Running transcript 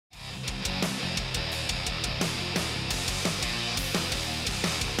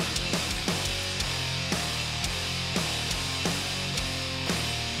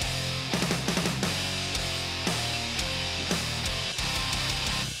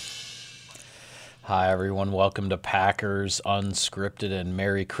Hi, everyone. Welcome to Packers Unscripted, and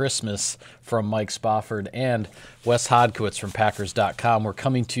Merry Christmas from Mike Spofford and Wes Hodkiewicz from Packers.com. We're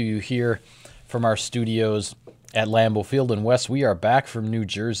coming to you here from our studios at Lambeau Field. And Wes, we are back from New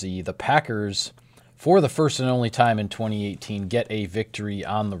Jersey. The Packers, for the first and only time in 2018, get a victory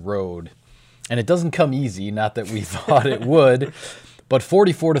on the road. And it doesn't come easy, not that we thought it would, but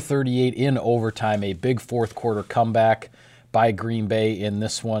 44-38 in overtime, a big fourth quarter comeback by Green Bay in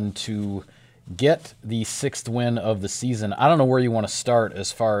this one to get the sixth win of the season. I don't know where you want to start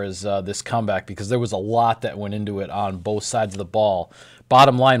as far as this comeback, because there was a lot that went into it on both sides of the ball.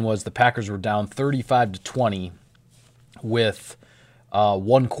 Bottom line was the Packers were down 35-20 with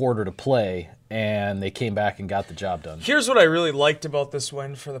 1 quarter to play, and they came back and got the job done. Here's what I really liked about this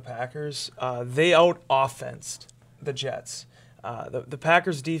win for the Packers. They out-offensed the Jets. The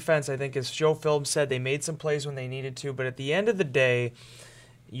Packers' defense, I think, as Joe Phillips said, they made some plays when they needed to, but at the end of the day,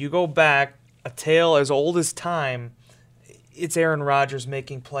 you go back a tale as old as time, it's Aaron Rodgers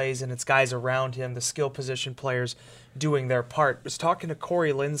making plays, and it's guys around him, the skill position players, doing their part. I was talking to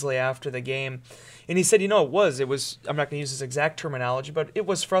Corey Linsley after the game, and he said, it was, I'm not going to use his exact terminology, but it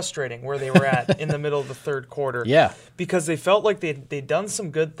was frustrating where they were at in the middle of the third quarter. Yeah. Because they felt like they'd done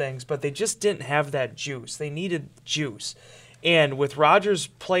some good things, but they just didn't have that juice. They needed juice. And with Rodgers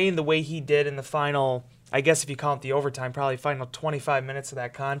playing the way he did in the final, I guess if you count the overtime, probably final 25 minutes of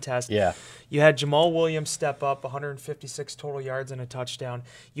that contest. Yeah. You had Jamal Williams step up, 156 total yards and a touchdown.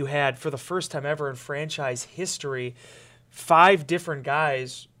 You had, for the first time ever in franchise history, 5 different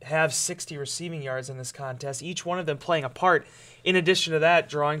guys have 60 receiving yards in this contest, each one of them playing a part. In addition to that,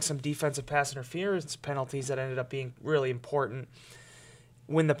 drawing some defensive pass interference penalties that ended up being really important.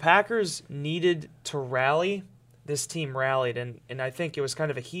 When the Packers needed to rally, this team rallied, and I think it was kind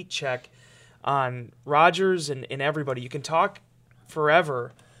of a heat check on Rodgers and everybody. You can talk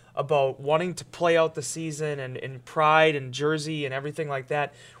forever about wanting to play out the season and pride and jersey and everything like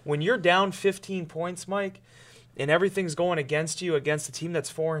that. When you're down 15 points, Mike, and everything's going against you, against a team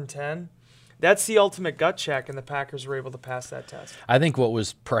that's 4-10, that's the ultimate gut check, and the Packers were able to pass that test. I think what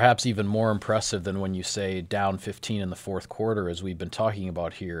was perhaps even more impressive than when you say down 15 in the fourth quarter, as we've been talking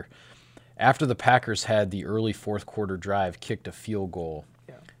about here, after the Packers had the early fourth quarter drive, kicked a field goal,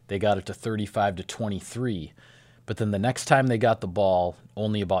 they got it to 35-23. But then the next time they got the ball,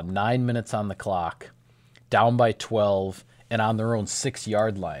 only about 9 minutes on the clock, down by 12, and on their own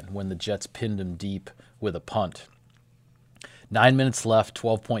 6-yard line when the Jets pinned them deep with a punt. 9 minutes left,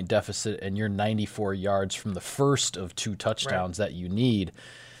 12-point deficit, and you're 94 yards from the first of 2 touchdowns that you need,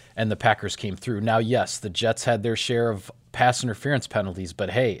 and the Packers came through. Now, yes, the Jets had their share of pass interference penalties,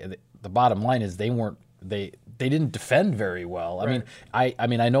 but hey, the bottom line is they didn't defend very well. Right. I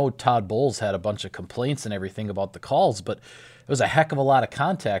mean, I know Todd Bowles had a bunch of complaints and everything about the calls, but it was a heck of a lot of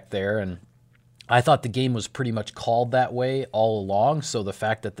contact there, and I thought the game was pretty much called that way all along. So the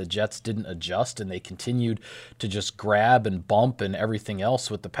fact that the Jets didn't adjust and they continued to just grab and bump and everything else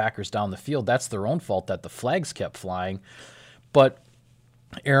with the Packers down the field, that's their own fault that the flags kept flying. But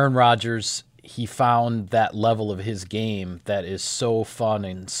Aaron Rodgers, he found that level of his game that is so fun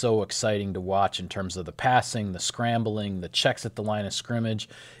and so exciting to watch in terms of the passing, the scrambling, the checks at the line of scrimmage,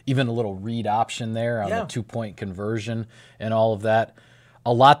 even a little read option there on the 2-point conversion and all of that.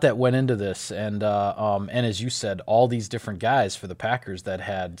 A lot that went into this, and as you said, all these different guys for the Packers that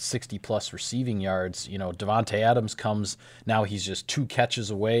had 60-plus receiving yards. Devontae Adams comes, now he's just 2 catches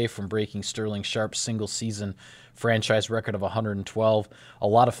away from breaking Sterling Sharp's single-season franchise record of 112. A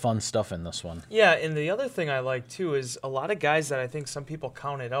lot of fun stuff in this one. Yeah, and the other thing I like, too, is a lot of guys that I think some people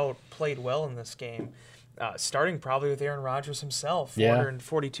counted out played well in this game. Starting probably with Aaron Rodgers himself,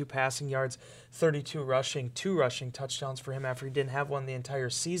 442 passing yards, 32 rushing, 2 rushing touchdowns for him after he didn't have one the entire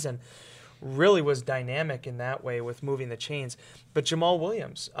season. Really was dynamic in that way with moving the chains. But Jamal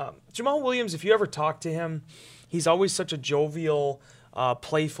Williams, if you ever talk to him, he's always such a jovial,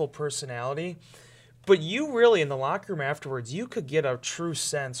 playful personality. But you really, in the locker room afterwards, you could get a true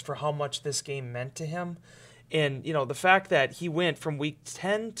sense for how much this game meant to him. And, the fact that he went from week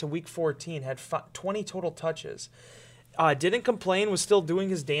 10 to week 14, had 20 total touches, didn't complain, was still doing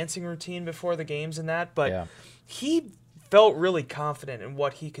his dancing routine before the games and that, but he felt really confident in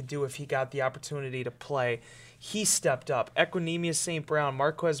what he could do if he got the opportunity to play. He stepped up. Equanimeous St. Brown,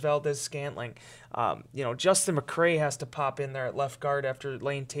 Marquez Valdez-Scantling. Justin McCray has to pop in there at left guard after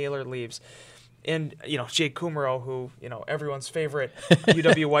Lane Taylor leaves. And, Jake Kumaro, who, everyone's favorite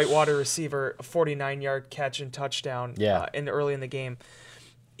UW Whitewater receiver, a 49-yard catch and touchdown early in the game.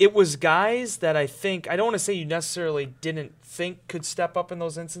 it was guys that I don't want to say you necessarily didn't think could step up in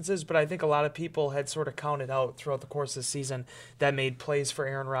those instances, but I think a lot of people had sort of counted out throughout the course of the season that made plays for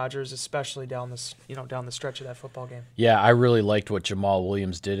Aaron Rodgers, especially down the stretch of that football game. Yeah, I really liked what Jamaal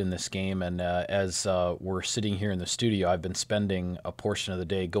Williams did in this game, and as we're sitting here in the studio, I've been spending a portion of the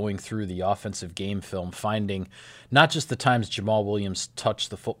day going through the offensive game film, finding not just the times Jamaal Williams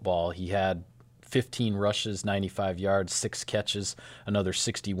touched the football. He had 15 rushes, 95 yards, 6 catches, another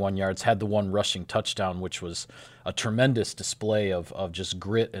 61 yards, had the one rushing touchdown, which was a tremendous display of just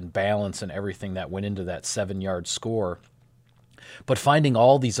grit and balance and everything that went into that 7-yard score. But finding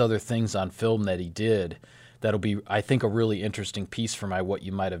all these other things on film that he did, that'll be, I think, a really interesting piece for what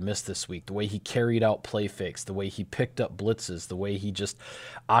you might have missed this week. The way he carried out play fakes, the way he picked up blitzes, the way he just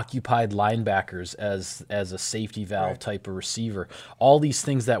occupied linebackers as a safety valve type of receiver. All these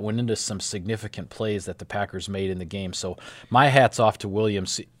things that went into some significant plays that the Packers made in the game. So my hat's off to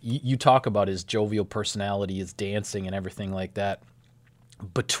Williams. You talk about his jovial personality, his dancing and everything like that.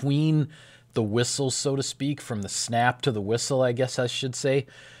 Between the whistles, so to speak, from the snap to the whistle, I guess I should say,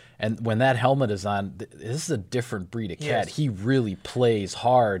 and when that helmet is on, this is a different breed of cat. Yes. He really plays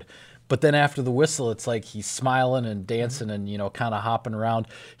hard. But then after the whistle, it's like he's smiling and dancing and kind of hopping around.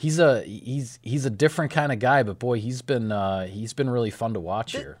 He's a different kind of guy. But boy, he's been really fun to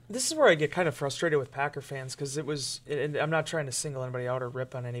watch here. This is where I get kind of frustrated with Packer fans because and I'm not trying to single anybody out or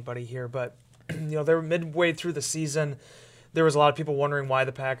rip on anybody here, but they were midway through the season. There was a lot of people wondering why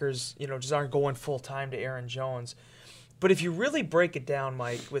the Packers just aren't going full time to Aaron Jones. But if you really break it down,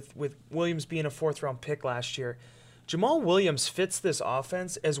 Mike, with Williams being a 4th-round pick last year, Jamaal Williams fits this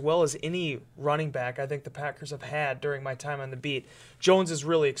offense as well as any running back I think the Packers have had during my time on the beat. Jones is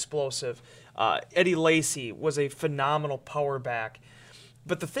really explosive. Eddie Lacy was a phenomenal power back.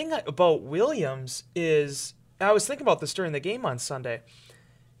 But the thing about Williams is, I was thinking about this during the game on Sunday.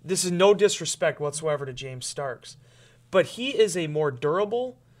 This is no disrespect whatsoever to James Starks, but he is a more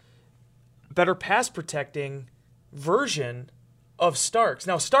durable, better pass protecting version of Starks.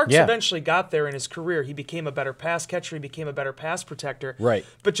 Now, Starks eventually got there in his career. He became a better pass catcher. He became a better pass protector. Right.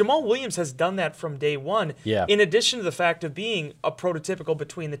 But Jamaal Williams has done that from day one, in addition to the fact of being a prototypical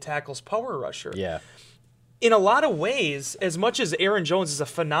between the tackles power rusher. Yeah. In a lot of ways, as much as Aaron Jones is a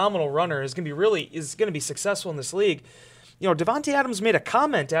phenomenal runner, is going to be successful in this league, Davante Adams made a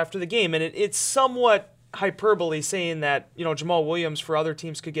comment after the game, and it's somewhat hyperbole saying that Jamaal Williams for other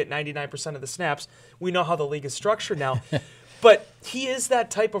teams could get 99% of the snaps. We know how the league is structured now. But he is that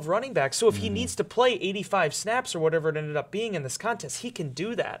type of running back. So if he needs to play 85 snaps or whatever it ended up being in this contest, he can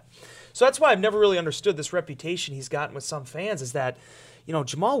do that. So that's why I've never really understood this reputation he's gotten with some fans, is that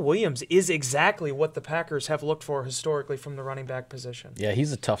Jamaal Williams is exactly what the Packers have looked for historically from the running back position. Yeah,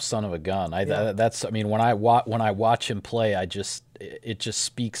 he's a tough son of a gun. When I watch him play, it just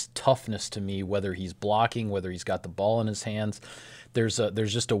speaks toughness to me, whether he's blocking, whether he's got the ball in his hands. There's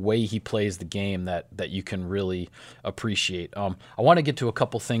just a way he plays the game that you can really appreciate. I want to get to a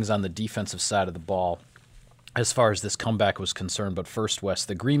couple things on the defensive side of the ball as far as this comeback was concerned. But first, Wes,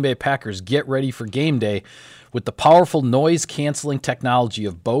 the Green Bay Packers get ready for game day with the powerful noise-canceling technology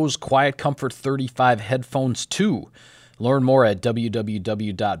of Bose Quiet Comfort 35 headphones 2. Learn more at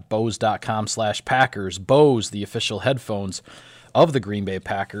www.bose.com/Packers. Bose, the official headphones of the Green Bay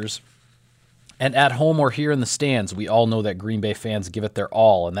Packers. And at home or here in the stands, we all know that Green Bay fans give it their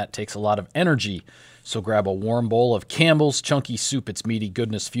all, and that takes a lot of energy. So grab a warm bowl of Campbell's Chunky Soup. Its meaty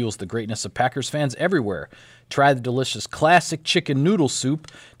goodness fuels the greatness of Packers fans everywhere. Try the delicious classic chicken noodle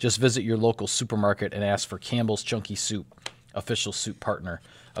soup. Just visit your local supermarket and ask for Campbell's Chunky Soup, official soup partner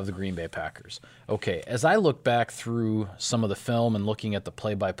of the Green Bay Packers. Okay, as I look back through some of the film and looking at the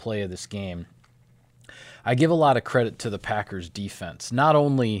play-by-play of this game, I give a lot of credit to the Packers defense. Not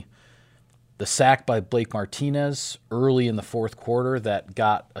only the sack by Blake Martinez early in the fourth quarter that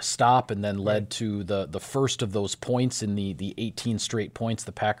got a stop and then led to the first of those points in the 18 straight points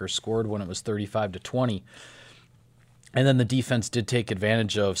the Packers scored when it was 35-20. And then the defense did take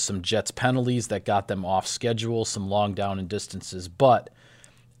advantage of some Jets penalties that got them off schedule, some long down and distances. But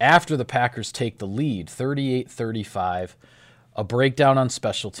after the Packers take the lead, 38-35, a breakdown on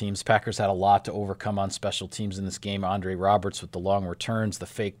special teams. Packers had a lot to overcome on special teams in this game. Andre Roberts with the long returns, the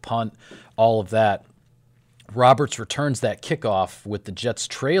fake punt, all of that. Roberts returns that kickoff with the Jets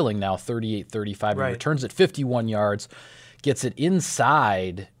trailing now 38-35. He returns it 51 yards, gets it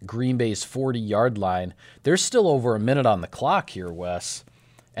inside Green Bay's 40-yard line. There's still over a minute on the clock here, Wes.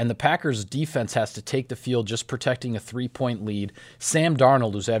 And the Packers' defense has to take the field just protecting a 3-point lead. Sam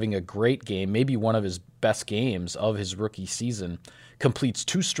Darnold, who's having a great game, maybe one of his best games of his rookie season, completes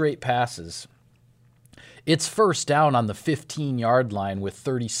 2 straight passes. It's first down on the 15-yard line with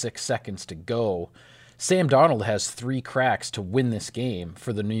 36 seconds to go. Sam Darnold has 3 cracks to win this game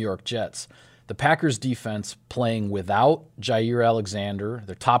for the New York Jets. The Packers defense playing without Jair Alexander,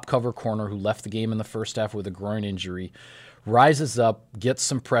 their top cover corner who left the game in the first half with a groin injury, rises up, gets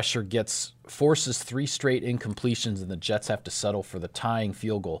some pressure, forces 3 straight incompletions, and the Jets have to settle for the tying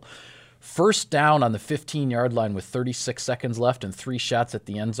field goal. First down on the 15-yard line with 36 seconds left and 3 shots at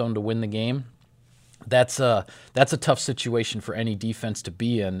the end zone to win the game. That's a tough situation for any defense to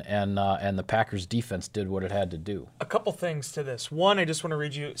be in, and the Packers defense did what it had to do. A couple things to this. One, I just want to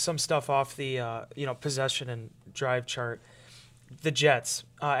read you some stuff off the possession and drive chart. The Jets,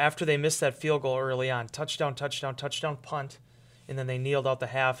 after they missed that field goal early on, touchdown, punt, and then they kneeled out the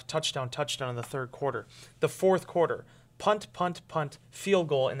half, touchdown in the third quarter. The fourth quarter, punt, field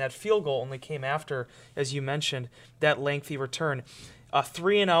goal, and that field goal only came after, as you mentioned, that lengthy return.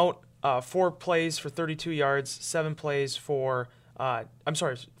 3 and out. 4 plays for 32 yards, 4 plays for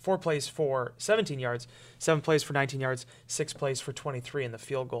 17 yards, 7 plays for 19 yards, 6 plays for 23 in the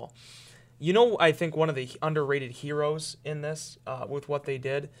field goal. I think one of the underrated heroes in this, with what they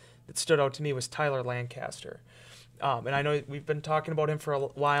did, that stood out to me was Tyler Lancaster. And I know we've been talking about him for a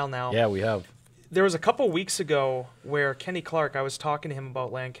while now. Yeah, we have. There was a couple weeks ago where Kenny Clark, I was talking to him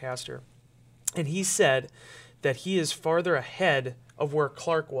about Lancaster, and he said that he is farther ahead of where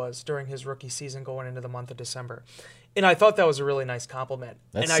Clark was during his rookie season going into the month of December. And I thought that was a really nice compliment.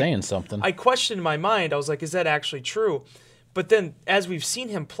 That's saying something. I questioned in my mind. I was like, is that actually true? But then as we've seen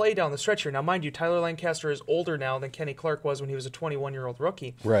him play down the stretch here, now mind you, Tyler Lancaster is older now than Kenny Clark was when he was a 21-year-old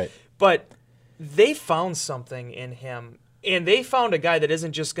rookie. Right. But they found something in him, and they found a guy that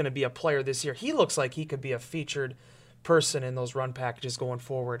isn't just going to be a player this year. He looks like he could be a featured person in those run packages going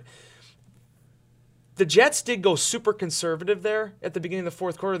forward. The Jets did go super conservative there at the beginning of the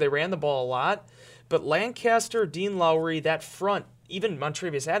fourth quarter. They ran the ball a lot. But Lancaster, Dean Lowry, that front, even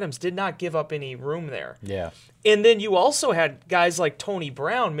Montravius Adams, did not give up any room there. Yeah. And then you also had guys like Tony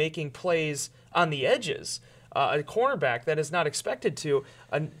Brown making plays on the edges. A cornerback that is not expected to.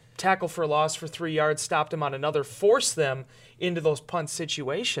 A tackle for a loss for 3 yards, stopped him on another, forced them into those punt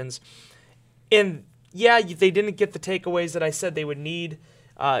situations. And, yeah, they didn't get the takeaways that I said they would need.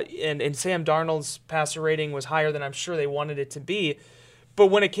 And Sam Darnold's passer rating was higher than I'm sure they wanted it to be. But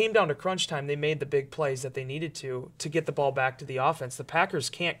when it came down to crunch time, they made the big plays that they needed to get the ball back to the offense. The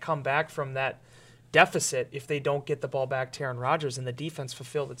Packers can't come back from that deficit if they don't get the ball back to Aaron Rodgers, and the defense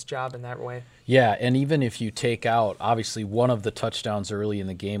fulfilled its job in that way. Yeah, and even if you take out, obviously one of the touchdowns early in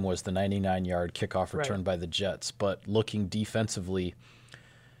the game was the 99-yard kickoff return by the Jets. But looking defensively,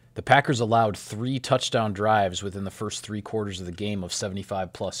 the Packers allowed 3 touchdown drives within the first 3 quarters of the game of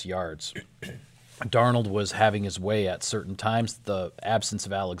 75-plus yards. Darnold was having his way at certain times. The absence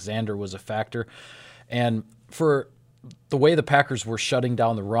of Alexander was a factor. And for the way the Packers were shutting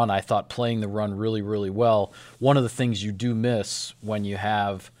down the run, I thought playing the run really, really well. One of the things you do miss when you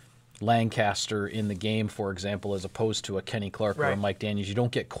have Lancaster in the game, for example, as opposed to a Kenny Clark or a Mike Daniels, you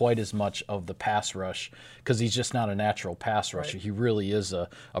don't get quite as much of the pass rush because he's just not a natural pass rusher. He really is a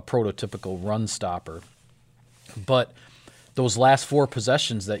prototypical run stopper. But those last 4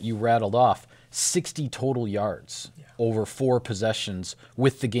 possessions that you rattled off, 60 total yards over 4 possessions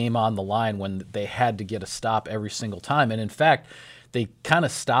with the game on the line when they had to get a stop every single time. And in fact, they kind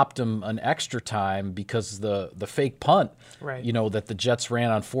of stopped him an extra time because the fake punt, that the Jets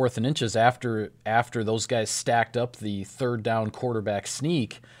ran on 4th and inches after those guys stacked up the third down quarterback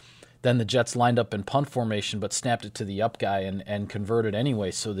sneak. Then the Jets lined up in punt formation but snapped it to the up guy and converted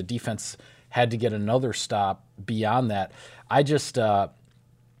anyway. So the defense had to get another stop beyond that. I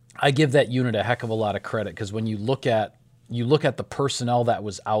give that unit a heck of a lot of credit because when you look at the personnel that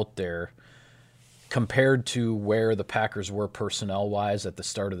was out there compared to where the Packers were personnel-wise at the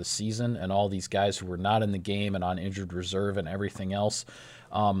start of the season and all these guys who were not in the game and on injured reserve and everything else,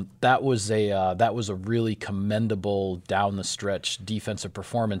 that was a really commendable down-the-stretch defensive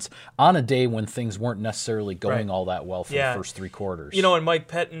performance on a day when things weren't necessarily going all that well for the first 3 quarters. And Mike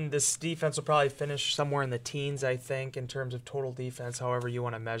Pettin, this defense will probably finish somewhere in the teens, I think, in terms of total defense, however you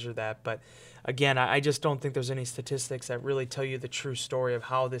want to measure that. But, again, I just don't think there's any statistics that really tell you the true story of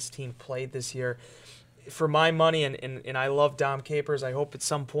how this team played this year. For my money, and I love Dom Capers, I hope at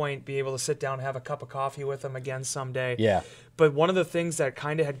some point be able to sit down and have a cup of coffee with him again someday. Yeah. But one of the things that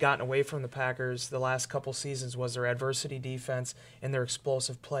kind of had gotten away from the Packers the last couple seasons was their adversity defense and their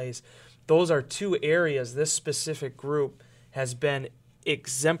explosive plays. Those are 2 areas this specific group has been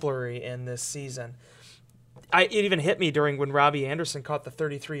exemplary in this season. it even hit me during when Robbie Anderson caught the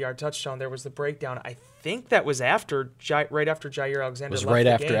 33-yard touchdown. There was the breakdown. I think that was right after Jair Alexander left the game. It was right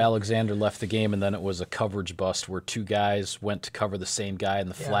after Alexander left the game, and then it was a coverage bust where two guys went to cover the same guy in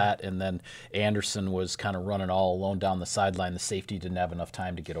the flat, and then Anderson was kind of running all alone down the sideline. The safety didn't have enough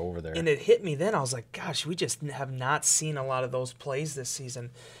time to get over there. And it hit me then. I was like, gosh, we just have not seen a lot of those plays this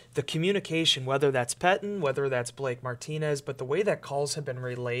season. The communication, whether that's Pettine, whether that's Blake Martinez, but the way that calls have been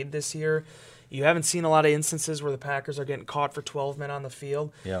relayed this year, you haven't seen a lot of instances where the Packers are getting caught for 12 men on the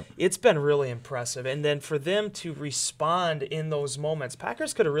field. Yep. It's been really impressive. And then for them to respond in those moments,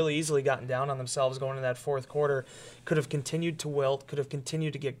 Packers could have really easily gotten down on themselves going into that fourth quarter, could have continued to wilt, could have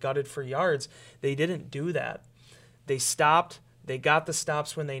continued to get gutted for yards. They didn't do that. They stopped. They got the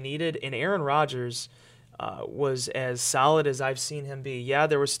stops when they needed. And Aaron Rodgers was as solid as I've seen him be. Yeah,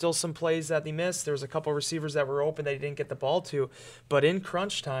 there were still some plays that he missed. There was a couple receivers that were open that he didn't get the ball to. But in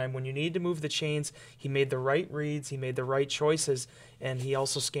crunch time, when you need to move the chains, he made the right reads, he made the right choices, and he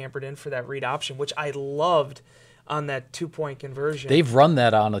also scampered in for that read option, which I loved on that 2-point conversion. They've run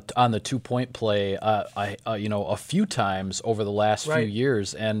that on the 2-point play, a few times over the last few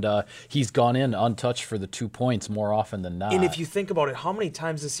years, and he's gone in untouched for the 2 points more often than not. And if you think about it, how many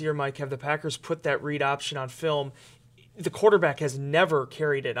times this year, Mike, have the Packers put that read option on film? The quarterback has never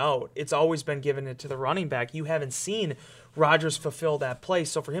carried it out. It's always been given it to the running back. You haven't seen Rodgers fulfill that play.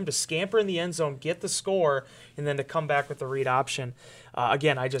 So for him to scamper in the end zone, get the score, and then to come back with the read option,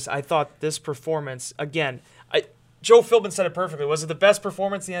 again, I thought this performance, again, Joe Philbin said it perfectly. Was it the best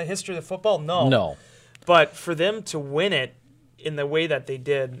performance in the history of football? No. No. But for them to win it in the way that they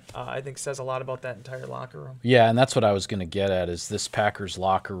did, I think says a lot about that entire locker room. Yeah, and that's what I was going to get at is this Packers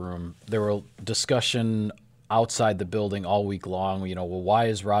locker room. There were discussion outside the building all week long, why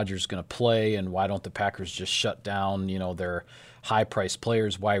is Rodgers going to play and why don't the Packers just shut down, their high-priced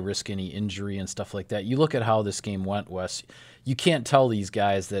players? Why risk any injury and stuff like that? You look at how this game went, Wes. You can't tell these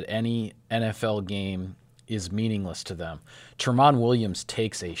guys that any NFL game is meaningless to them. Tramon Williams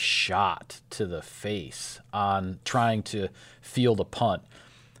takes a shot to the face on trying to field a punt,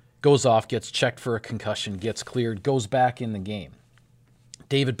 goes off, gets checked for a concussion, gets cleared, goes back in the game.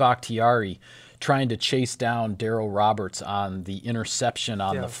 David Bakhtiari trying to chase down Darryl Roberts on the interception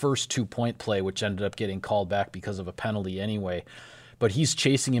on the first 2-point play, which ended up getting called back because of a penalty anyway. But he's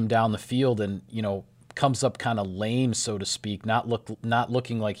chasing him down the field and, comes up kind of lame, so to speak, not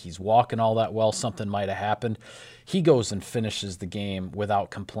looking like he's walking all that well. Something might have happened. He goes and finishes the game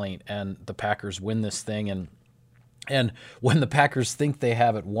without complaint, and the Packers win this thing. And when the Packers think they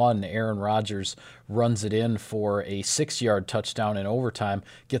have it won, Aaron Rodgers runs it in for a 6-yard touchdown in overtime,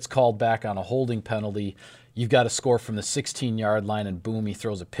 gets called back on a holding penalty. You've got to score from the 16-yard line, and boom, he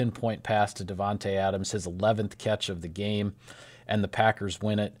throws a pinpoint pass to Davante Adams, his 11th catch of the game, and the Packers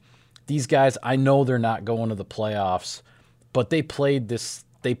win it. These guys, I know they're not going to the playoffs, but they played this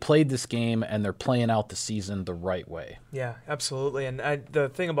game, and they're playing out the season the right way. Yeah, absolutely. And the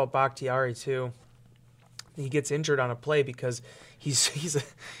thing about Bakhtiari, too, he gets injured on a play because he's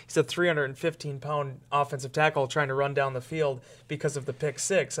a 315-pound offensive tackle trying to run down the field because of the pick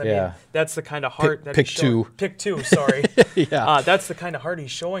six. I mean, that's the kind of heart that he's showing. Pick two, sorry. Yeah. That's the kind of heart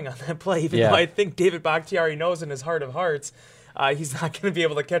he's showing on that play, even though I think David Bakhtiari knows in his heart of hearts he's not going to be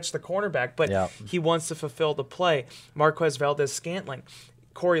able to catch the cornerback, but he wants to fulfill the play. Marquez Valdes-Scantling,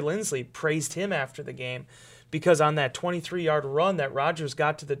 Corey Linsley praised him after the game because on that 23-yard run that Rodgers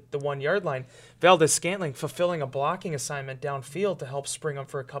got to the 1-yard line, Valdes-Scantling fulfilling a blocking assignment downfield to help spring him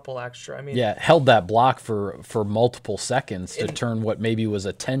for a couple extra. I mean, held that block for multiple seconds to turn what maybe was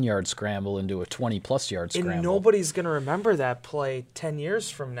a 10-yard scramble into a 20-plus yard scramble. And nobody's going to remember that play 10 years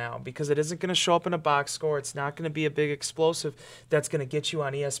from now because it isn't going to show up in a box score. It's not going to be a big explosive that's going to get you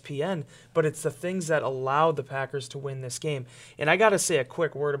on ESPN, but it's the things that allowed the Packers to win this game. And I got to say a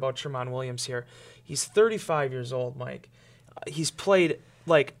quick word about Tramon Williams here. He's 35 years old, Mike. He's played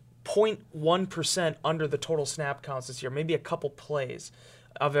like 0.1% under the total snap counts this year, maybe a couple plays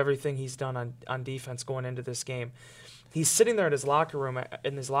of everything he's done on defense going into this game. He's sitting there in his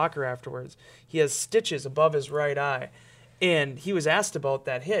locker afterwards. He has stitches above his right eye, and he was asked about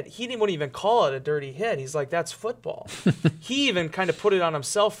that hit. He wouldn't even call it a dirty hit. He's like, that's football. He even kind of put it on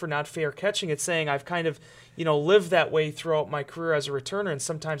himself for not fair catching it, saying, I've kind of lived that way throughout my career as a returner, and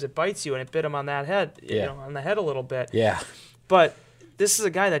sometimes it bites you, and it bit him on that head, on the head a little bit. Yeah. But this is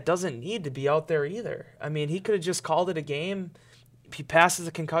a guy that doesn't need to be out there either. I mean, he could have just called it a game. He passes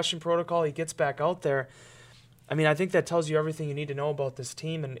the concussion protocol. He gets back out there. I mean, I think that tells you everything you need to know about this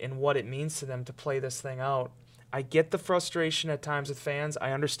team and what it means to them to play this thing out. I get the frustration at times with fans.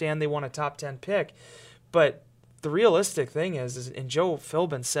 I understand they want a top 10 pick, but the realistic thing is, and Joe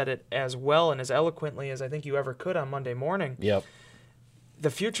Philbin said it as well and as eloquently as I think you ever could on Monday morning. Yep.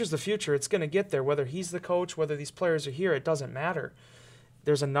 The future's the future. It's going to get there. Whether he's the coach, whether these players are here, it doesn't matter.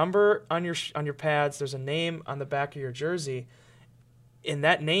 There's a number on your pads. There's a name on the back of your jersey. And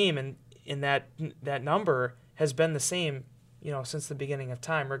that name and in that number has been the same, since the beginning of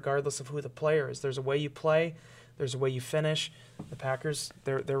time, regardless of who the player is. There's a way you play. There's a way you finish. The Packers,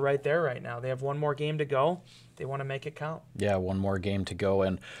 they're right there right now. They have one more game to go. They want to make it count. Yeah, one more game to go,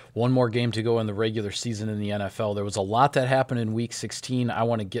 and one more game to go in the regular season in the NFL. There was a lot that happened in Week 16. I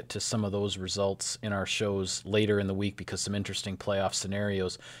want to get to some of those results in our shows later in the week because some interesting playoff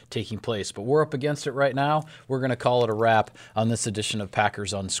scenarios taking place. But we're up against it right now. We're going to call it a wrap on this edition of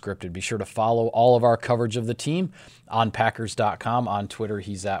Packers Unscripted. Be sure to follow all of our coverage of the team on Packers.com. On Twitter,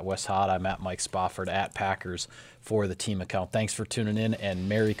 he's at Wes Hott. I'm at Mike Spofford at Packers for the team account. Thanks for tuning in, and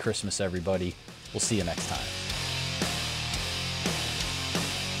Merry Christmas, everybody. We'll see you next time.